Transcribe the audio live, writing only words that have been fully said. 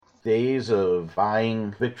days of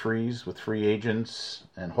buying victories with free agents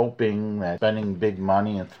and hoping that spending big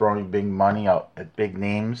money and throwing big money out at big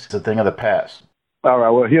names is a thing of the past. All right,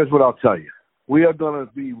 well, here's what I'll tell you. We are going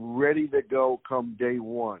to be ready to go come day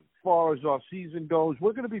one. As far as our season goes,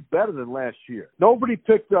 we're going to be better than last year. Nobody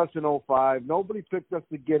picked us in 2005. Nobody picked us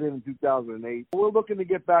to get in 2008. We're looking to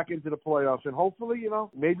get back into the playoffs, and hopefully,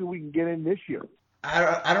 maybe we can get in this year.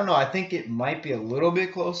 I don't know. I think it might be a little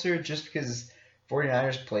bit closer just because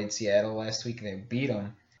 49ers played Seattle last week and they beat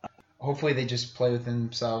them. Hopefully they just play within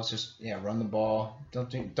themselves, just run the ball.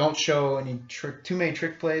 Don't show any too many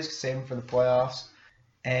trick plays, save them for the playoffs.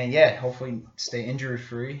 And hopefully stay injury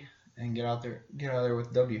free and get out there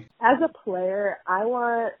with W. As a player, I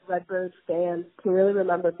want Redbird fans to really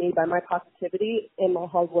remember me by my positivity and my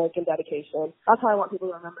hard work and dedication. That's how I want people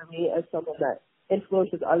to remember me, as someone that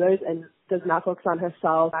influences others and does not focus on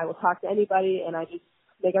herself. I will talk to anybody and I just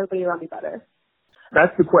make everybody around me better.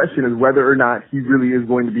 That's the question, is whether or not he really is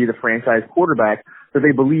going to be the franchise quarterback that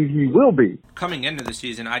they believe he will be. Coming into the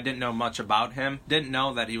season, I didn't know much about him. Didn't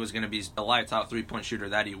know that he was going to be the lights-out three-point shooter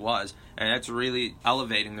that he was. And that's really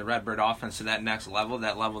elevating the Redbird offense to that next level,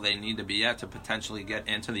 that level they need to be at to potentially get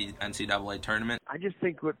into the NCAA tournament. I just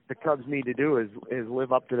think what the Cubs need to do is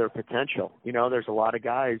live up to their potential. There's a lot of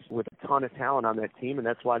guys with a ton of talent on that team, and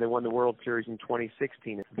that's why they won the World Series in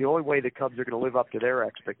 2016. The only way the Cubs are going to live up to their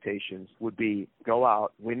expectations would be go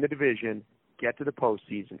out, win the division, get to the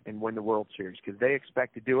postseason, and win the World Series, because they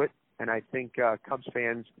expect to do it. And I think Cubs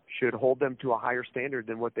fans should hold them to a higher standard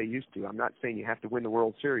than what they used to. I'm not saying you have to win the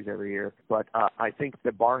World Series every year, but I think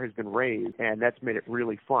the bar has been raised, and that's made it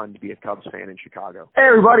really fun to be a Cubs fan in Chicago. Hey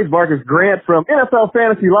everybody, it's Marcus Grant from NFL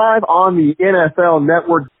Fantasy Live on the NFL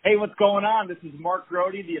Network. Hey, what's going on? This is Mark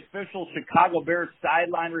Grody, the official Chicago Bears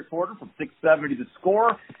sideline reporter from 670 The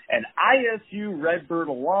Score, and ISU Redbird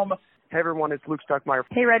alum. Hey everyone, it's Luke Stuckmeyer.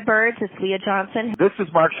 Hey Redbirds, it's Leah Johnson. This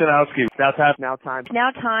is Mark Shanowski. Now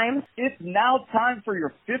time. It's now time for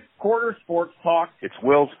your fifth quarter sports talk. It's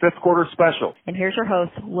Will's fifth quarter special. And here's your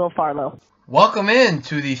host, Will Farlow. Welcome in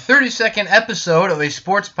to the 32nd episode of a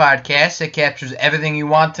sports podcast that captures everything you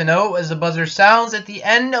want to know as the buzzer sounds at the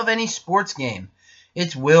end of any sports game.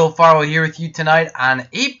 It's Will Farlow here with you tonight on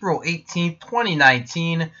April 18th,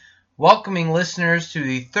 2019. Welcoming listeners to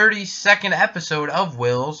the 32nd episode of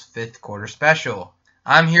Will's Fifth Quarter Special.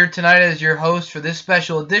 I'm here tonight as your host for this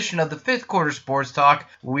special edition of the Fifth Quarter Sports Talk.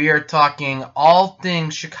 We are talking all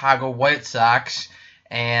things Chicago White Sox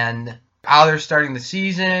and how they're starting the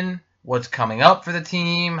season, what's coming up for the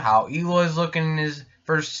team, how Eloy is looking in his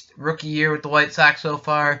first rookie year with the White Sox so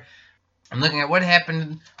far. I'm looking at what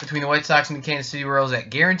happened between the White Sox and the Kansas City Royals at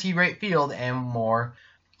Guaranteed Rate Field and more.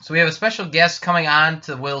 So we have a special guest coming on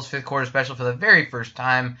to Will's Fifth Quarter Special for the very first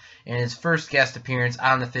time in his first guest appearance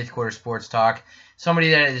on the Fifth Quarter Sports Talk. Somebody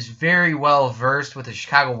that is very well versed with the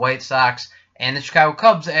Chicago White Sox and the Chicago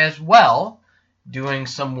Cubs as well, doing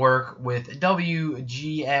some work with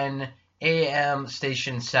WGN AM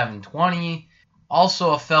Station 720.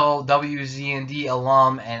 Also a fellow WZND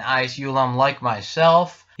alum and ISU alum like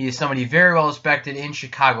myself. He is somebody very well respected in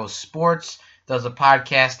Chicago sports. Does a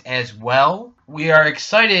podcast as well. We are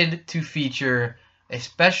excited to feature a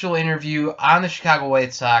special interview on the Chicago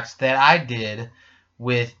White Sox that I did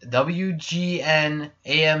with WGN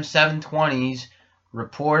AM 720's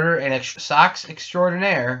reporter and Sox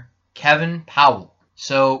extraordinaire, Kevin Powell.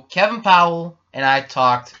 So Kevin Powell and I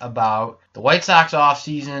talked about the White Sox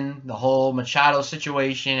offseason, the whole Machado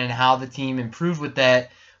situation, and how the team improved with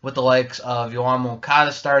that, with the likes of Yoan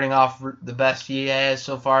Moncada starting off the best he has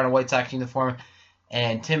so far in a White Sox uniform,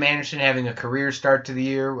 and Tim Anderson having a career start to the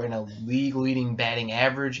year and a league-leading batting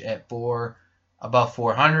average at above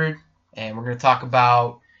 400. And we're going to talk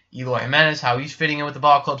about Eloy Jimenez, how he's fitting in with the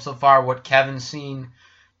ball club so far, what Kevin's seen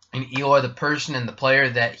in Eloy the person and the player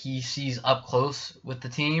that he sees up close with the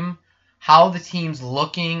team, how the team's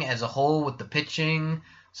looking as a whole with the pitching,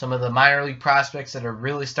 some of the minor league prospects that are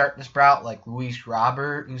really starting to sprout, like Luis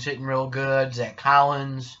Robert, who's hitting real good, Zach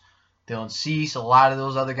Collins, Dylan Cease, a lot of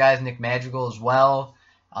those other guys, Nick Madrigal as well.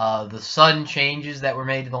 The sudden changes that were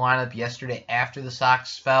made to the lineup yesterday after the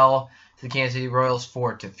Sox fell to the Kansas City Royals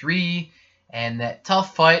 4-3, and that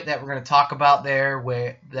tough fight that we're going to talk about there,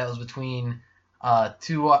 where that was between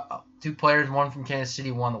two players, one from Kansas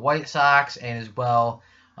City, one the White Sox, and as well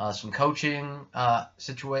some coaching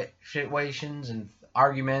situations and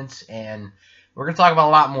arguments, and we're going to talk about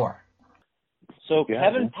a lot more. So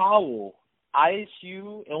Kevin Powell,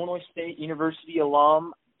 ISU, Illinois State University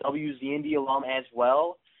alum, WZND alum as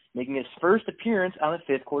well, making his first appearance on the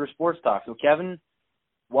Fifth Quarter Sports Talk. So Kevin,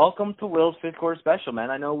 welcome to Will's Fifth Quarter Special, man.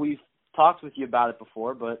 I know we've talked with you about it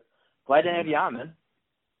before, but glad to have you on, man.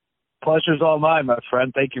 Pleasure's all mine, my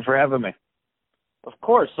friend. Thank you for having me. Of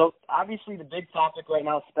course. So obviously the big topic right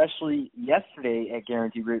now, especially yesterday at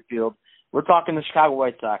Guaranteed Rate Field, we're talking the Chicago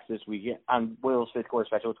White Sox this week on Will's Fifth Quarter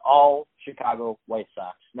Special. It's all Chicago White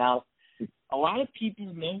Sox. Now, a lot of people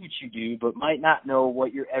know what you do, but might not know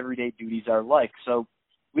what your everyday duties are like. So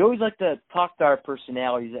we always like to talk to our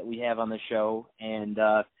personalities that we have on the show and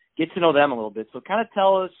get to know them a little bit. So kind of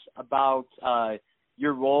tell us about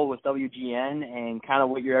your role with WGN and kind of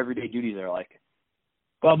what your everyday duties are like.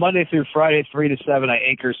 Well, Monday through Friday, 3 to 7, I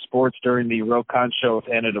anchor sports during the Rocon Show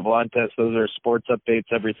with Anna Devlantes. Those are sports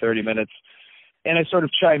updates every 30 minutes. And I sort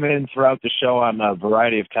of chime in throughout the show on a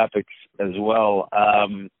variety of topics as well.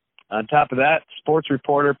 On top of that, sports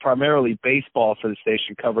reporter, primarily baseball for the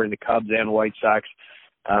station, covering the Cubs and White Sox.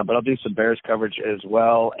 But I'll do some Bears coverage as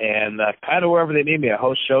well. And kind of wherever they need me. I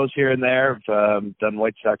host shows here and there. I've done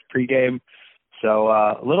White Sox pregame. So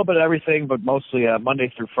a little bit of everything, but mostly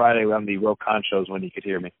Monday through Friday on the Rocon shows when you could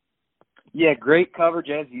hear me. Yeah, great coverage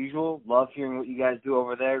as usual. Love hearing what you guys do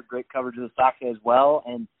over there. Great coverage of the Sox as well.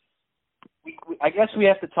 And I guess we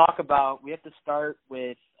have to start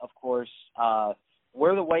with, of course,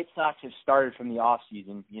 where the White Sox have started from the off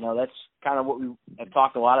season. You know, that's kind of what we have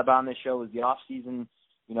talked a lot about on this show is the off season.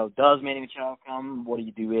 You know, does Manny Machado come? What do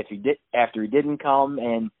you do after he didn't come?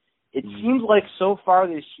 And it seems like so far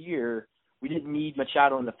this year, we didn't need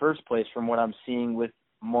Machado in the first place from what I'm seeing with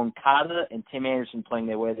Moncada and Tim Anderson playing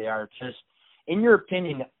the way they are. Just, in your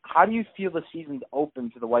opinion, how do you feel the season's open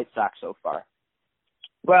for the White Sox so far?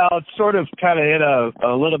 Well, it's sort of kind of hit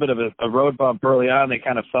a little bit of a road bump early on. They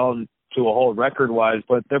kind of fell into a hole record-wise,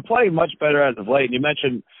 but they're playing much better as of late. And you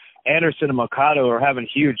mentioned Anderson and Moncada are having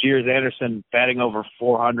huge years. Anderson batting over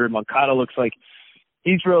 400. Moncada looks like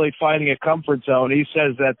he's really finding a comfort zone. He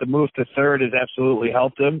says that the move to third has absolutely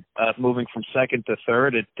helped him, moving from second to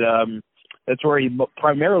third. That's where he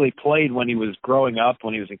primarily played when he was growing up,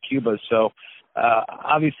 when he was in Cuba. So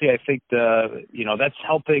obviously I think that's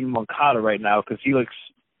helping Moncada right now because he looks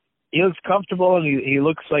comfortable and he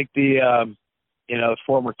looks like the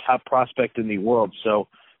former top prospect in the world. So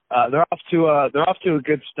they're off to a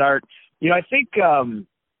good start. I think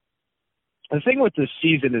the thing with this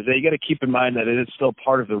season is that you got to keep in mind that it is still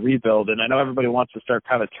part of the rebuild, and I know everybody wants to start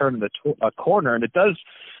kind of turning a corner, and it does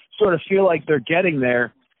sort of feel like they're getting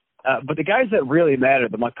there. But the guys that really matter,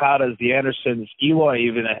 the Moncadas, the Andersons, Eloy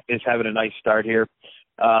even is having a nice start here.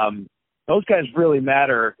 Those guys really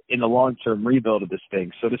matter in the long-term rebuild of this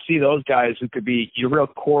thing. So to see those guys who could be your real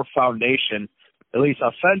core foundation, at least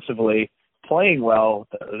offensively, playing well,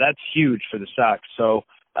 that's huge for the Sox. So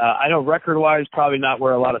I know record-wise, probably not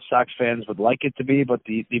where a lot of Sox fans would like it to be, but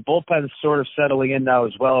the bullpen's sort of settling in now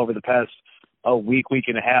as well over the past week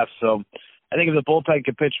and a half. So I think if the bullpen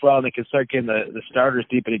can pitch well and they can start getting the starters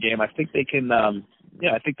deep in the game, I think they can.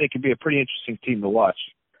 I think they can be a pretty interesting team to watch.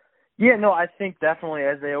 Yeah, no, I think definitely,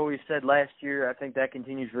 as they always said last year, I think that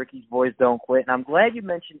continues. Ricky's boys don't quit, and I'm glad you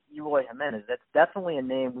mentioned Eloy Jimenez. That's definitely a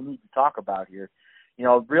name we need to talk about here.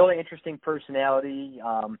 Really interesting personality.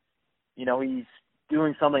 He's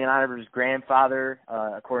doing something in honor of his grandfather,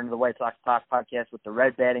 according to the White Sox Talk podcast, with the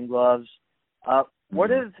red batting gloves. What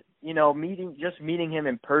is, meeting him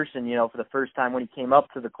in person, for the first time when he came up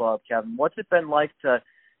to the club, Kevin, what's it been like to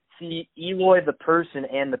see Eloy the person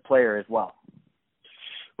and the player as well?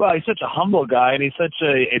 Well, he's such a humble guy, and he's such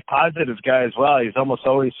a positive guy as well. He's almost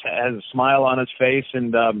always has a smile on his face,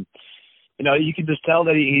 and, you can just tell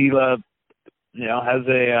that he has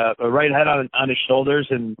a right head on his shoulders,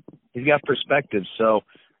 and he's got perspective. So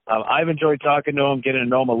I've enjoyed talking to him, getting to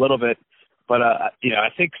know him a little bit. But, I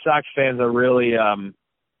think Sox fans are really going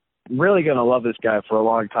to love this guy for a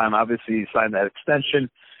long time. Obviously, he signed that extension.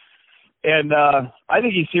 And I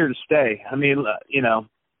think he's here to stay. I mean,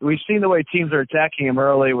 we've seen the way teams are attacking him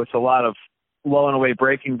early with a lot of blowing away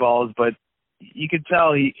breaking balls, but you can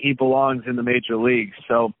tell he belongs in the major leagues.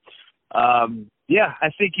 So, I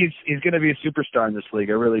think he's going to be a superstar in this league.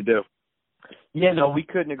 I really do. Yeah, no, we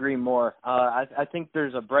couldn't agree more. I think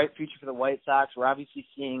there's a bright future for the White Sox. We're obviously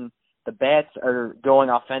seeing the bats are going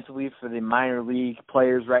offensively for the minor league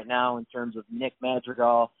players right now in terms of Nick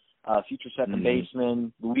Madrigal, future second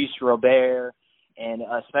baseman, Luis Robert, and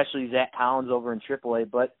especially Zach Collins over in AAA.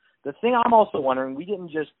 But the thing I'm also wondering, we didn't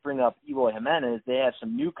just bring up Eloy Jimenez. They have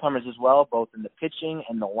some newcomers as well, both in the pitching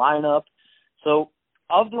and the lineup. So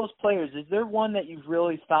of those players, is there one that you've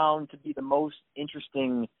really found to be the most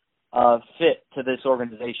interesting fit to this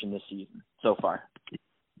organization this season so far?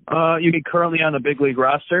 You mean currently on the big league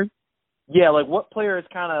roster? Yeah, like what player has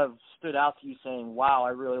kind of stood out to you saying, wow,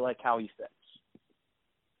 I really like how he fits?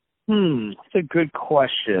 That's a good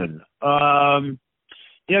question.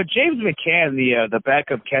 James McCann, the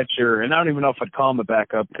backup catcher, and I don't even know if I'd call him a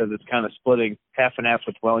backup because it's kind of splitting half and half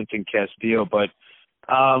with Wellington Castillo. But,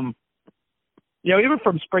 even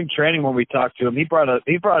from spring training when we talked to him, he brought us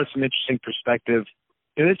some interesting perspective.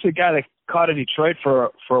 This is a guy that caught in Detroit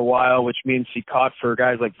for a while, which means he caught for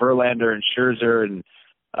guys like Verlander and Scherzer and,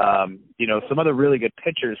 some other really good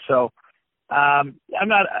pitchers. So I'm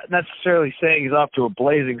not necessarily saying he's off to a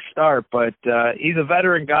blazing start, but he's a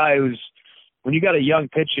veteran guy who's, when you got a young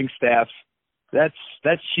pitching staff,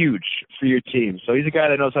 that's huge for your team. So he's a guy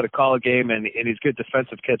that knows how to call a game, and he's a good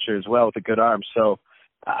defensive catcher as well with a good arm. So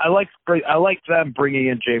I like them bringing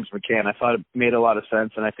in James McCann. I thought it made a lot of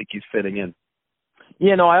sense, and I think he's fitting in.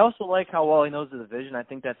 Yeah, no, I also like how well he knows the division. I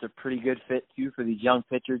think that's a pretty good fit, too, for these young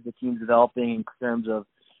pitchers the team's developing in terms of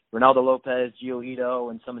Ronaldo Lopez,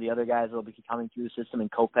 Giolito, and some of the other guys that will be coming through the system,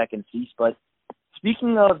 and Kopech and Cease. But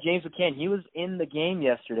speaking of James McCann, he was in the game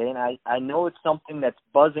yesterday, and I know it's something that's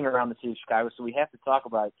buzzing around the city of Chicago, so we have to talk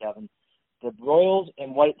about it, Kevin. The Royals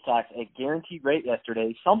and White Sox at guaranteed rate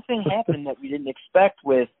yesterday. Something happened that we didn't expect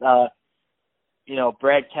with,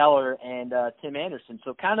 Brad Keller and Tim Anderson.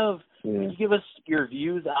 So can you give us your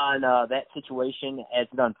views on that situation as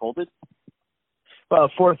it unfolded? Well,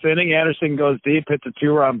 fourth inning, Anderson goes deep, hits a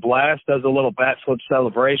two-run blast, does a little bat flip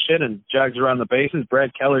celebration, and jogs around the bases.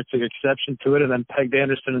 Brad Keller took exception to it and then pegged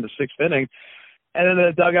Anderson in the sixth inning. And then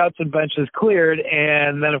the dugouts and benches cleared,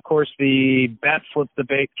 and then, of course, the bat flip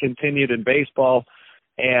debate continued in baseball,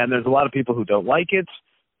 and there's a lot of people who don't like it.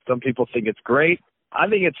 Some people think it's great. I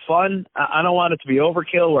think it's fun. I don't want it to be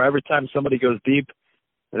overkill where every time somebody goes deep,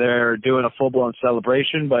 they're doing a full-blown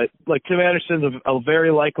celebration. But, Tim Anderson's a very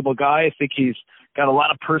likable guy. I think he's got a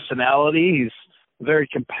lot of personality. He's a very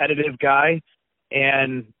competitive guy.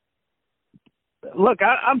 And, look,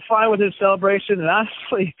 I'm fine with his celebration. And,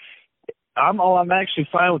 honestly, I'm actually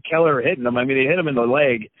fine with Keller hitting him. I mean, he hit him in the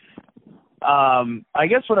leg. I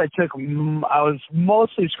guess what I was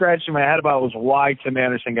mostly scratching my head about was why Tim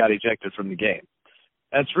Anderson got ejected from the game.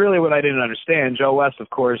 That's really what I didn't understand. Joe West, of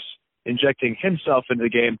course, injecting himself into the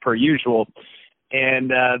game per usual.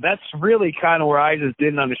 And that's really kind of where I just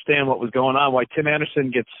didn't understand what was going on, why Tim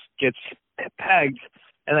Anderson gets pegged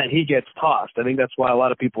and then he gets tossed. I think that's why a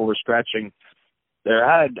lot of people were scratching their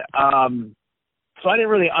head. So I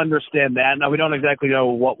didn't really understand that. Now, we don't exactly know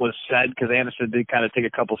what was said because Anderson did kind of take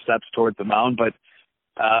a couple steps towards the mound. But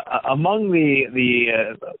among the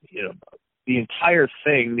entire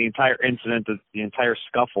thing, the entire incident, the entire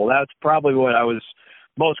scuffle, that's probably what I was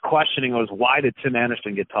most questioning was why did Tim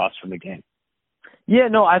Anderson get tossed from the game? Yeah,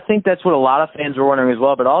 no, I think that's what a lot of fans were wondering as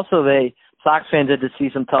well. But also Sox fans had to see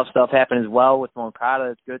some tough stuff happen as well with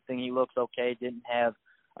Moncada. It's a good thing he looks okay, didn't have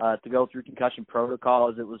to go through concussion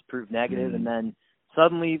protocol as it was proved negative. And then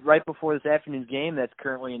suddenly, right before this afternoon's game that's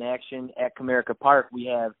currently in action at Comerica Park, we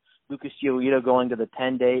have Lucas Giolito going to the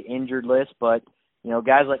 10-day injured list. But,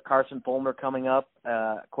 guys like Carson Fulmer coming up,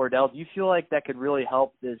 Cordell, do you feel like that could really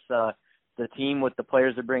help this the team with the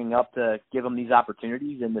players they're bringing up to give them these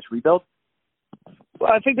opportunities in this rebuild?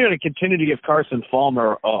 Well, I think they're going to continue to give Carson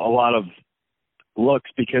Fulmer a lot of looks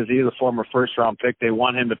because he is a former first-round pick. They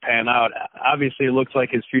want him to pan out. Obviously, it looks like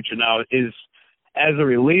his future now is as a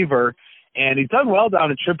reliever, and he's done well down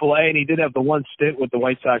in AAA, and he did have the one stint with the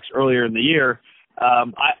White Sox earlier in the year.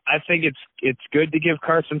 I think it's good to give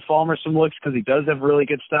Carson Fulmer some looks because he does have really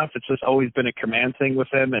good stuff. It's just always been a command thing with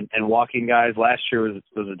him, and walking guys last year was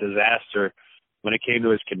a disaster when it came to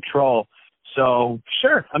his control. So,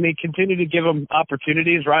 sure, continue to give him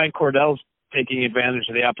opportunities. Ryan Cordell's taking advantage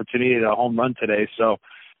of the opportunity at a home run today. So,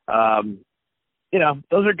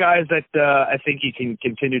 those are guys that I think he can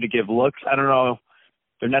continue to give looks. I don't know if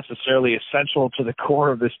they're necessarily essential to the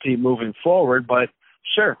core of this team moving forward, but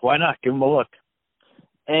sure, why not? Give him a look.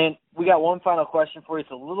 And we got one final question for you.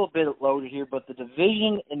 It's a little bit loaded here, but the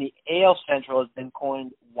division in the AL Central has been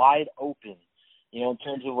coined wide open. In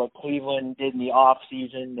terms of what Cleveland did in the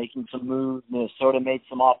offseason, making some moves. Minnesota made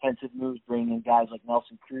some offensive moves, bringing in guys like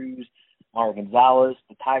Nelson Cruz, Mario Gonzalez,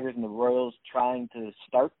 the Tigers and the Royals trying to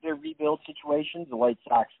start their rebuild situations. The White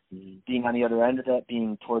Sox being on the other end of that,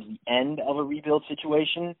 being towards the end of a rebuild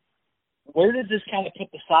situation. Where does this kind of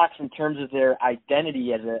put the Sox in terms of their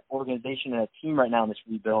identity as an organization and a team right now in this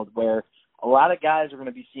rebuild, where a lot of guys are going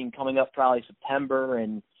to be seen coming up probably September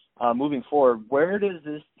and moving forward? Where does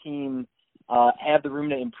this team have the room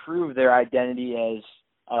to improve their identity as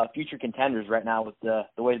future contenders right now with the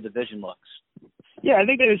way the division looks? Yeah, I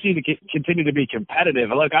think they just need to continue to be competitive.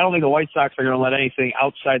 Look, I don't think the White Sox are going to let anything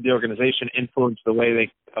outside the organization influence the way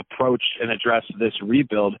they approach and address this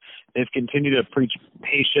rebuild. They've continued to preach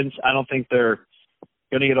patience. I don't think they're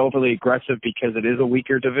going to get overly aggressive because it is a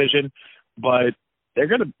weaker division. But they're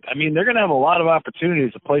gonna have a lot of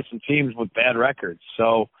opportunities to play some teams with bad records.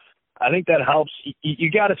 So I think that helps. You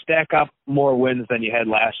got to stack up more wins than you had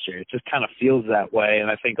last year. It just kind of feels that way, and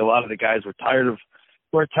I think a lot of the guys were tired of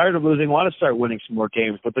losing, want to start winning some more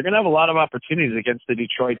games. But they're going to have a lot of opportunities against the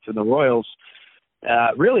Detroits and the Royals,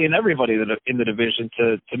 really, and everybody in the division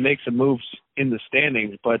to make some moves in the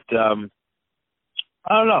standings. But I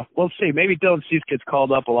don't know. We'll see. Maybe Dylan Cease gets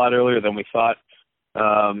called up a lot earlier than we thought.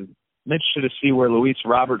 I'm interested to see where Luis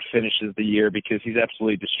Robert finishes the year because he's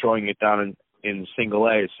absolutely destroying it down in single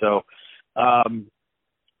A. So, I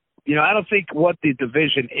don't think what the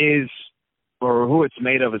division is or who it's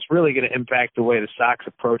made of is really going to impact the way the Sox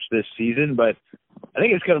approach this season, but I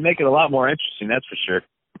think it's going to make it a lot more interesting, that's for sure.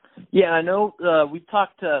 Yeah, I know we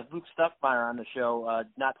talked to Luke Stuckmeyer on the show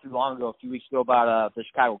not too long ago, a few weeks ago, about the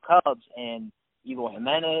Chicago Cubs and Eloy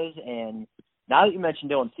Jimenez, and now that you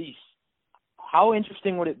mentioned Dylan Cease, how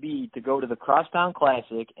interesting would it be to go to the Crosstown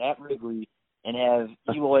Classic at Wrigley and have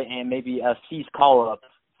Eloy and maybe a Cease call-up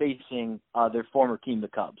facing their former team, the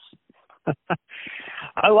Cubs?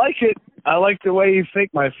 I like it. I like the way you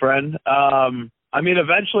think, my friend.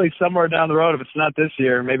 Eventually, somewhere down the road, if it's not this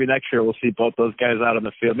year, maybe next year, we'll see both those guys out on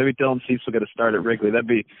the field. Maybe Dylan Cease will get a start at Wrigley. That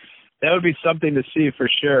would be something to see for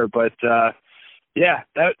sure. But that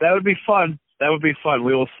would be fun. That would be fun.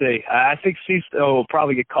 We will see. I think Cease will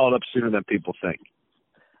probably get called up sooner than people think.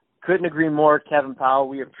 Couldn't agree more, Kevin Powell.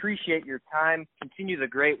 We appreciate your time. Continue the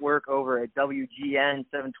great work over at WGN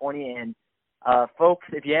 720. And, folks,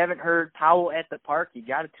 if you haven't heard Powell at the Park, you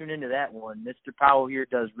got to tune into that one. Mr. Powell here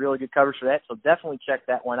does really good coverage for that, so definitely check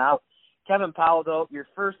that one out. Kevin Powell, though, your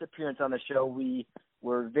first appearance on the show, we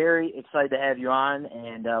were very excited to have you on,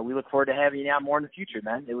 and we look forward to having you on more in the future,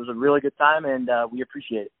 man. It was a really good time, and we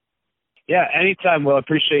appreciate it. Yeah, anytime. Well, I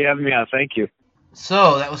appreciate you having me on. Thank you.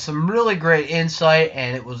 So that was some really great insight,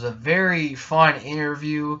 and it was a very fun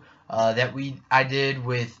interview that I did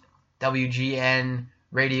with WGN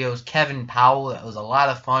Radio's Kevin Powell. That was a lot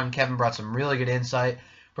of fun. Kevin brought some really good insight,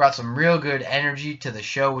 brought some real good energy to the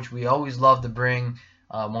show, which we always love to bring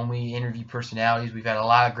when we interview personalities. We've had a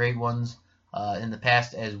lot of great ones in the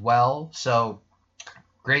past as well. So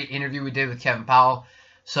great interview we did with Kevin Powell.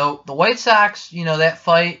 So the White Sox, that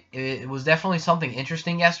fight, it was definitely something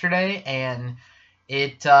interesting yesterday, and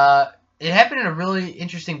it happened at a really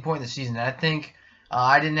interesting point in the season. And I think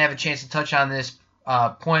I didn't have a chance to touch on this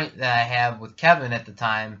point that I have with Kevin at the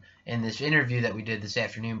time in this interview that we did this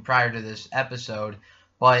afternoon prior to this episode,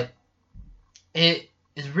 but it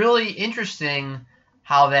is really interesting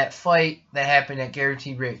how that fight that happened at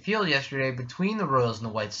Guaranteed Rate Field yesterday between the Royals and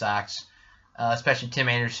the White Sox, especially Tim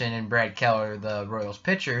Anderson and Brad Keller, the Royals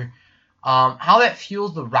pitcher, how that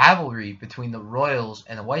fuels the rivalry between the Royals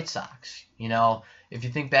and the White Sox. If you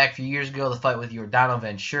think back a few years ago, the fight with Yordano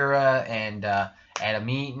Ventura and Adam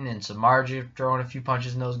Eaton and Samardzija throwing a few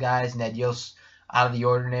punches in those guys, Ned Yost out of the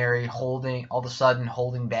ordinary, all of a sudden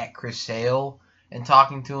holding back Chris Sale and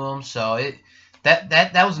talking to him. So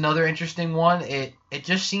that was another interesting one. It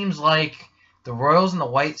just seems like the Royals and the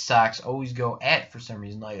White Sox always go at it for some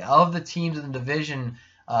reason. Like, of the teams in the division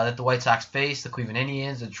that the White Sox face, the Cleveland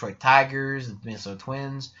Indians, the Detroit Tigers, the Minnesota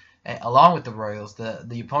Twins, along with the Royals,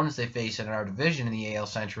 the opponents they face in our division in the AL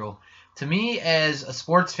Central, to me as a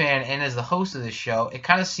sports fan and as the host of this show, it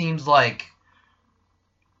kind of seems like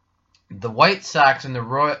the White Sox and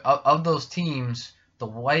of those teams, the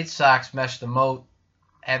White Sox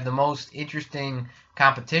have the most interesting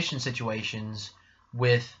competition situations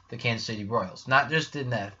with the Kansas City Royals. Not just in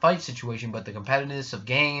that fight situation, but the competitiveness of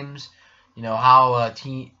games, how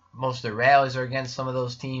most of their rallies are against some of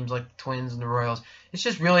those teams like the Twins and the Royals. It's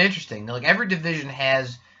just really interesting. Like, every division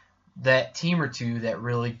has that team or two that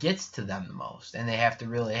really gets to them the most, and they have to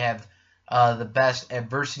really have the best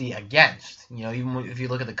adversity against. Even if you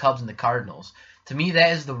look at the Cubs and the Cardinals, to me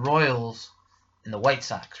that is the Royals and the White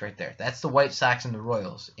Sox right there. That's the White Sox and the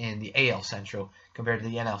Royals in the AL Central compared to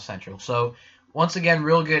the NL Central. So once again,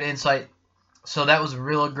 real good insight. So that was a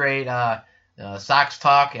real great Sox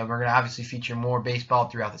talk, and we're going to obviously feature more baseball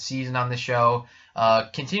throughout the season on the show,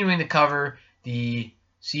 continuing to cover the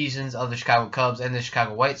seasons of the Chicago Cubs and the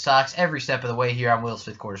Chicago White Sox every step of the way here on Will's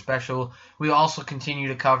Fifth Quarter Special. We also continue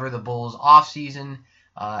to cover the Bulls off-season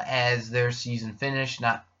as their season finished,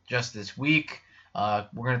 not just this week. We're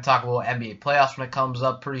going to talk about NBA playoffs when it comes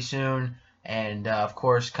up pretty soon, and of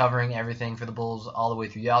course covering everything for the Bulls all the way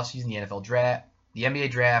through the off-season, the NFL draft, the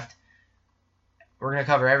NBA draft. We're going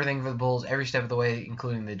to cover everything for the Bulls every step of the way,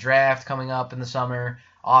 including the draft coming up in the summer,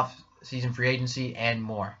 off-season free agency, and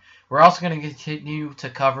more. We're also going to continue to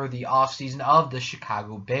cover the offseason of the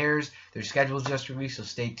Chicago Bears. Their schedule is just released, so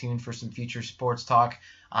stay tuned for some future sports talk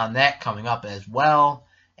on that coming up as well.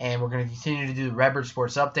 And we're going to continue to do the Redbird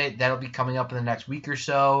Sports Update. That'll be coming up in the next week or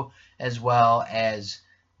so, as well as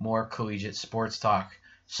more collegiate sports talk.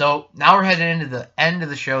 So now we're heading into the end of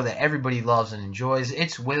the show that everybody loves and enjoys.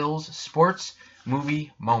 It's Will's Sports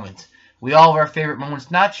Movie Moment. We all have our favorite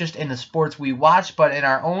moments, not just in the sports we watch, but in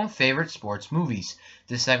our own favorite sports movies.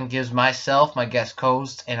 This segment gives myself, my guest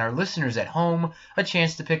hosts, and our listeners at home a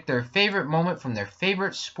chance to pick their favorite moment from their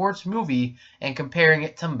favorite sports movie and comparing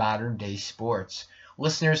it to modern day sports.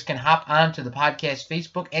 Listeners can hop onto the podcast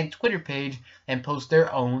Facebook and Twitter page and post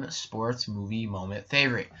their own sports movie moment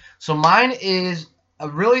favorite. So mine is a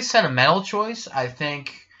really sentimental choice. I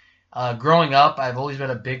think growing up, I've always been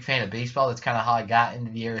a big fan of baseball. That's kind of how I got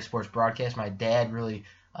into the area of sports broadcast. My dad really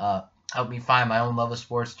helped me find my own love of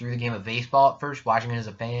sports through the game of baseball at first, watching it as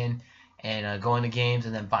a fan and going to games,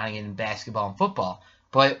 and then finding it in basketball and football.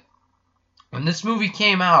 But when this movie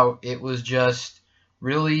came out, it was just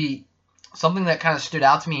really something that kind of stood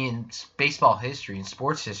out to me in baseball history and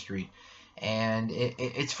sports history. And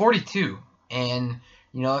it's 42. And,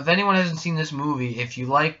 you know, if anyone hasn't seen this movie, if you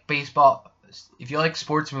like baseball, if you like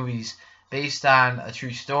sports movies based on a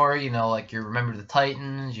true story, you know, like your Remember the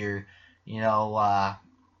Titans, your, you know,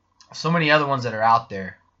 so many other ones that are out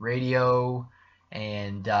there, Radio,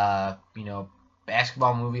 and, you know,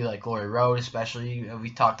 basketball movie like Glory Road, especially, we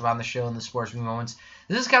talked about on the show in the Sports Movie Moments.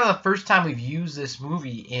 This is kind of the first time we've used this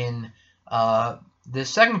movie in this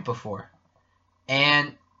segment before.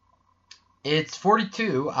 And it's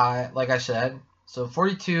 42, like I said. So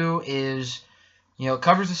 42 is, you know,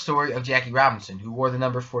 covers the story of Jackie Robinson, who wore the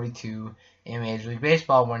number 42 in Major League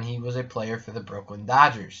Baseball when he was a player for the Brooklyn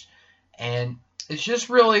Dodgers. And it's just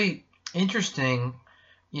really interesting,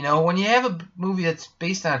 you know, when you have a movie that's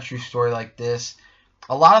based on a true story like this,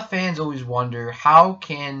 a lot of fans always wonder, how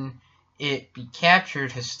can it be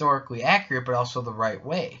captured historically accurate but also the right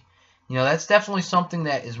way? You know, that's definitely something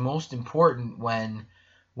that is most important when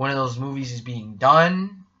one of those movies is being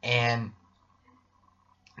done, and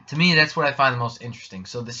to me, that's what I find the most interesting.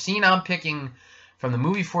 So the scene I'm picking from the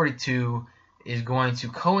movie 42 is going to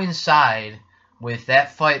coincide with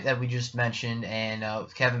that fight that we just mentioned, and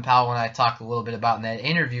Kevin Powell and I talked a little bit about in that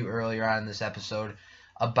interview earlier on in this episode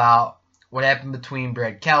about what happened between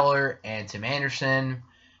Brad Keller and Tim Anderson.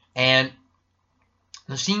 And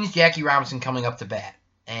the scene is Jackie Robinson coming up to bat,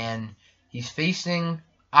 and he's facing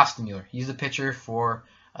Ostermuller. He's the pitcher for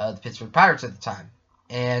the Pittsburgh Pirates at the time.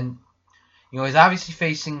 And, you know, he's obviously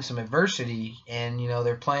facing some adversity, and, you know,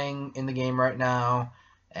 they're playing in the game right now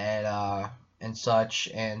and such,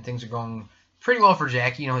 and things are going pretty well for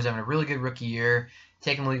Jackie. You know, he's having a really good rookie year,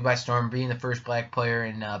 taking the league by storm, being the first black player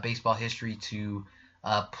in baseball history to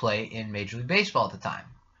play in Major League Baseball at the time.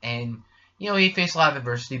 And, you know, he faced a lot of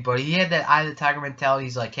adversity, but he had that eye of the tiger mentality.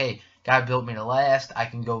 He's like, hey, God built me to last. I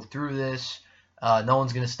can go through this. No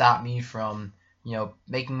one's going to stop me from, you know,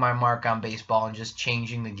 making my mark on baseball and just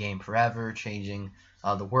changing the game forever, changing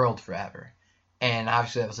the world forever. And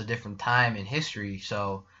obviously that was a different time in history,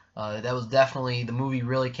 so that was definitely, the movie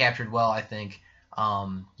really captured well, I think,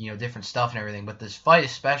 you know, different stuff and everything. But this fight,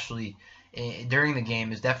 especially during the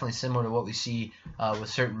game, is definitely similar to what we see with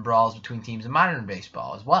certain brawls between teams in modern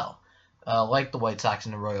baseball as well, like the White Sox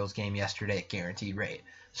and the Royals game yesterday at Guaranteed Rate.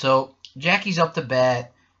 So Jackie's up to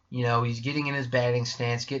bat, you know, he's getting in his batting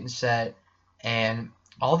stance, getting set, and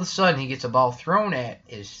all of a sudden he gets a ball thrown at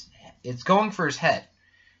it's going for his head.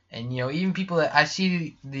 And, you know, even people that I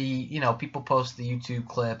see you know, people post the YouTube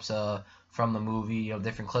clips from the movie, you know,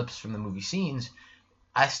 different clips from the movie scenes.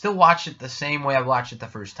 I still watch it the same way I watched it the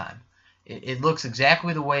first time. It looks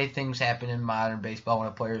exactly the way things happen in modern baseball when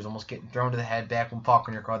a player is almost getting thrown to the head, back when Paul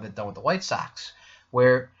Konerko had that done with the White Sox,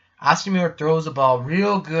 where Ostermuller throws a ball,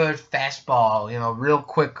 real good fastball, you know, real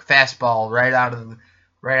quick fastball right out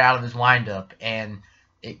of his windup, and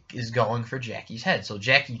it is going for Jackie's head. So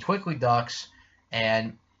Jackie quickly ducks,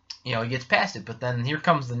 and, you know, he gets past it. But then here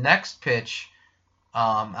comes the next pitch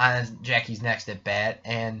on Jackie's next at bat,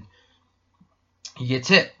 and he gets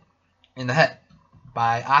hit in the head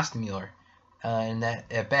by Ostermuller in that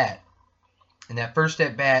at bat. In that first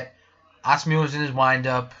at bat, Ostermuller's in his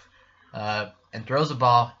windup and throws the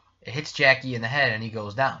ball. It hits Jackie in the head, and he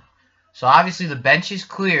goes down. So obviously the bench is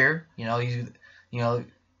clear. You know,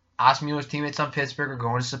 Ostermuller's teammates on Pittsburgh are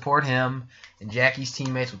going to support him, and Jackie's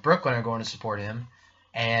teammates with Brooklyn are going to support him.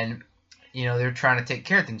 And, you know, they're trying to take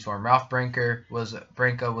care of things for him. Ralph Branca was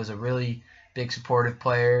a really big supportive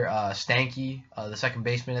player. Stanky, the second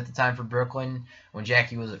baseman at the time for Brooklyn, when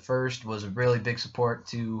Jackie was at first, was a really big support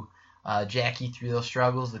to Jackie through those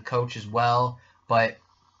struggles, the coach as well. But,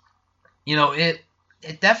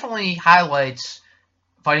 it definitely highlights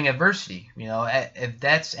fighting adversity. If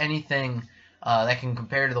that's anything that can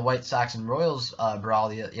compare to the White Sox and Royals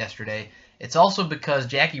brawl yesterday, it's also because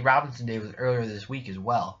Jackie Robinson Day was earlier this week as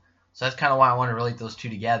well. So that's kind of why I want to relate those two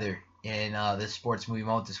together in this sports movie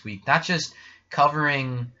moment this week. Not just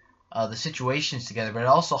covering the situations together, but it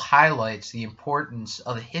also highlights the importance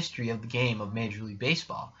of the history of the game of Major League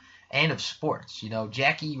Baseball and of sports.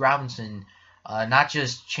 Jackie Robinson not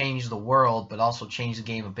just changed the world, but also changed the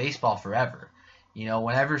game of baseball forever.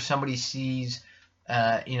 Whenever somebody sees,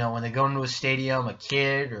 when they go into a stadium, a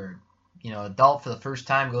kid or, adult for the first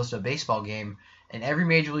time goes to a baseball game, in every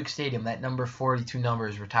Major League stadium, that number 42 number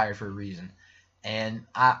is retired for a reason. And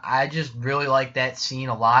I just really like that scene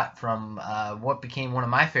a lot from what became one of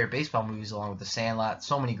my favorite baseball movies, along with The Sandlot.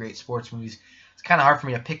 So many great sports movies. It's kind of hard for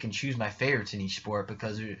me to pick and choose my favorites in each sport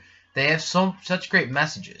because they have such great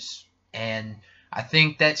messages. And I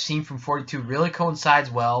think that scene from 42 really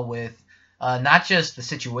coincides well with not just the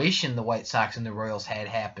situation the White Sox and the Royals had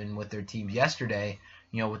happen with their teams yesterday,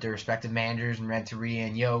 with their respective managers in Renteria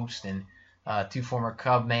and Yost, and two former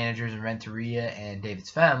Cub managers in Renteria and David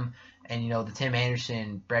Svem, and the Tim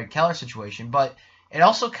Anderson, Brad Keller situation, but it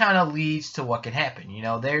also kind of leads to what can happen.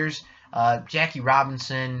 There's Jackie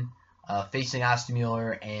Robinson facing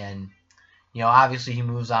Ostermuller, and obviously he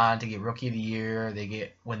moves on to get Rookie of the Year.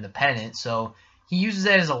 They win the pennant, so he uses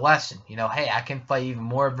that as a lesson. Hey, I can fight even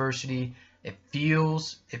more adversity. It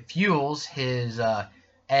fuels his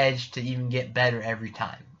edge to even get better every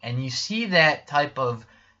time, and you see that type of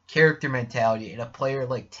character mentality in a player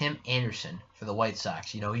like Tim Anderson for the White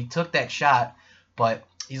Sox. He took that shot, but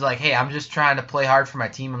he's like, hey, I'm just trying to play hard for my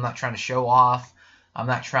team. I'm not trying to show off. I'm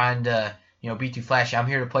not trying to, be too flashy. I'm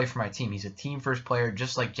here to play for my team. He's a team first player,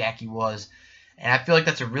 just like Jackie was. And I feel like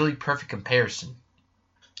that's a really perfect comparison.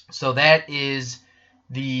 So that is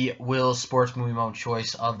the Will Sports Movie Moment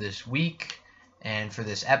choice of this week and for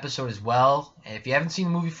this episode as well. And if you haven't seen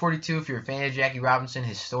the movie 42, if you're a fan of Jackie Robinson,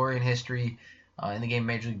 his story and history in the game of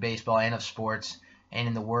Major League Baseball and of sports and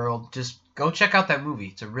in the world, just go check out that movie.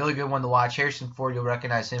 It's a really good one to watch. Harrison Ford, you'll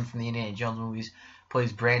recognize him from the Indiana Jones movies,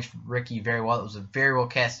 plays Branch Rickey very well. It was a very well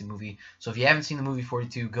casted movie. So if you haven't seen the movie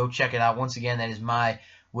 42, go check it out. Once again, that is my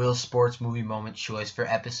Will Sports Movie Moment choice for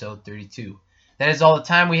episode 32. That is all the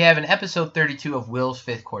time we have in episode 32 of Will's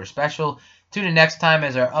Fifth Quarter Special. Tune in next time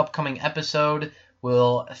as our upcoming episode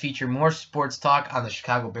will feature more sports talk on the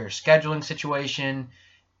Chicago Bears scheduling situation,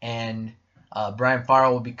 and Brian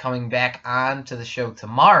Farrell will be coming back on to the show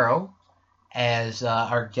tomorrow as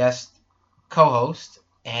our guest co-host,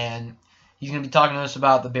 and he's going to be talking to us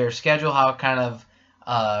about the Bears schedule, how it kind of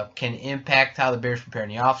can impact how the Bears prepare in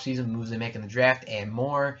the offseason, moves they make in the draft, and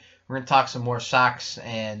more. We're going to talk some more Sox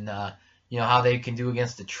and how they can do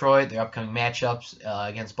against Detroit, their upcoming matchups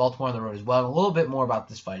against Baltimore on the road as well, and a little bit more about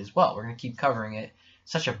this fight as well. We're going to keep covering it.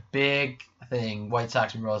 Such a big thing White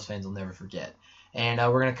Sox and Royals fans will never forget. And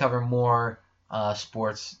we're going to cover more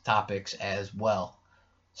sports topics as well.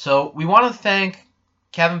 So we want to thank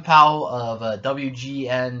Kevin Powell of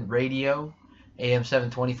WGN Radio, AM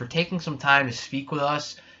 720, for taking some time to speak with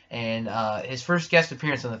us, and his first guest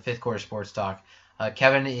appearance on the Fifth Quarter Sports Talk.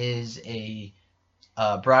 Kevin is a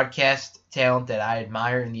broadcast talent that I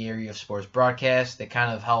admire in the area of sports broadcast that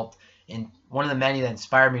kind of helped, in one of the many that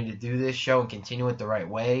inspired me to do this show and continue it the right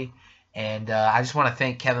way. And I just want to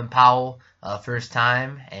thank Kevin Powell for his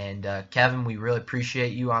time. And Kevin, we really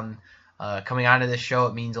appreciate you on coming onto this show.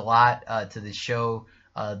 It means a lot to the show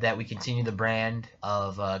that we continue the brand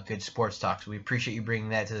of good sports talk. So we appreciate you bringing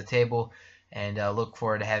that to the table, and look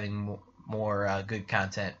forward to having more good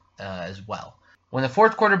content as well. When the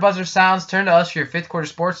fourth quarter buzzer sounds, turn to us for your fifth quarter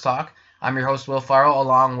sports talk. I'm your host, Will Farrell,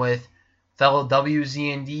 along with fellow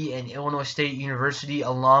WZND and Illinois State University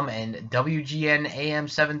alum and WGN AM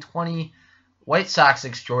 720 White Sox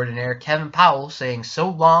extraordinaire Kevin Powell, saying so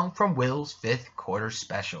long from Will's Fifth Quarter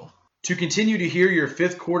Special. To continue to hear your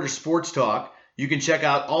fifth quarter sports talk, you can check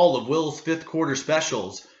out all of Will's Fifth Quarter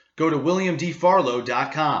specials. Go to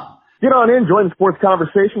WilliamDFarlow.com. Get on in, join the sports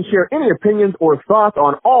conversation, share any opinions or thoughts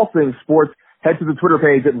on all things sports. Head to the Twitter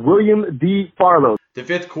page at William D. Farlow. The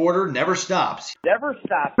fifth quarter never stops. Never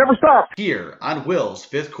stops. Never stops. Here on Will's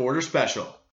Fifth Quarter Special.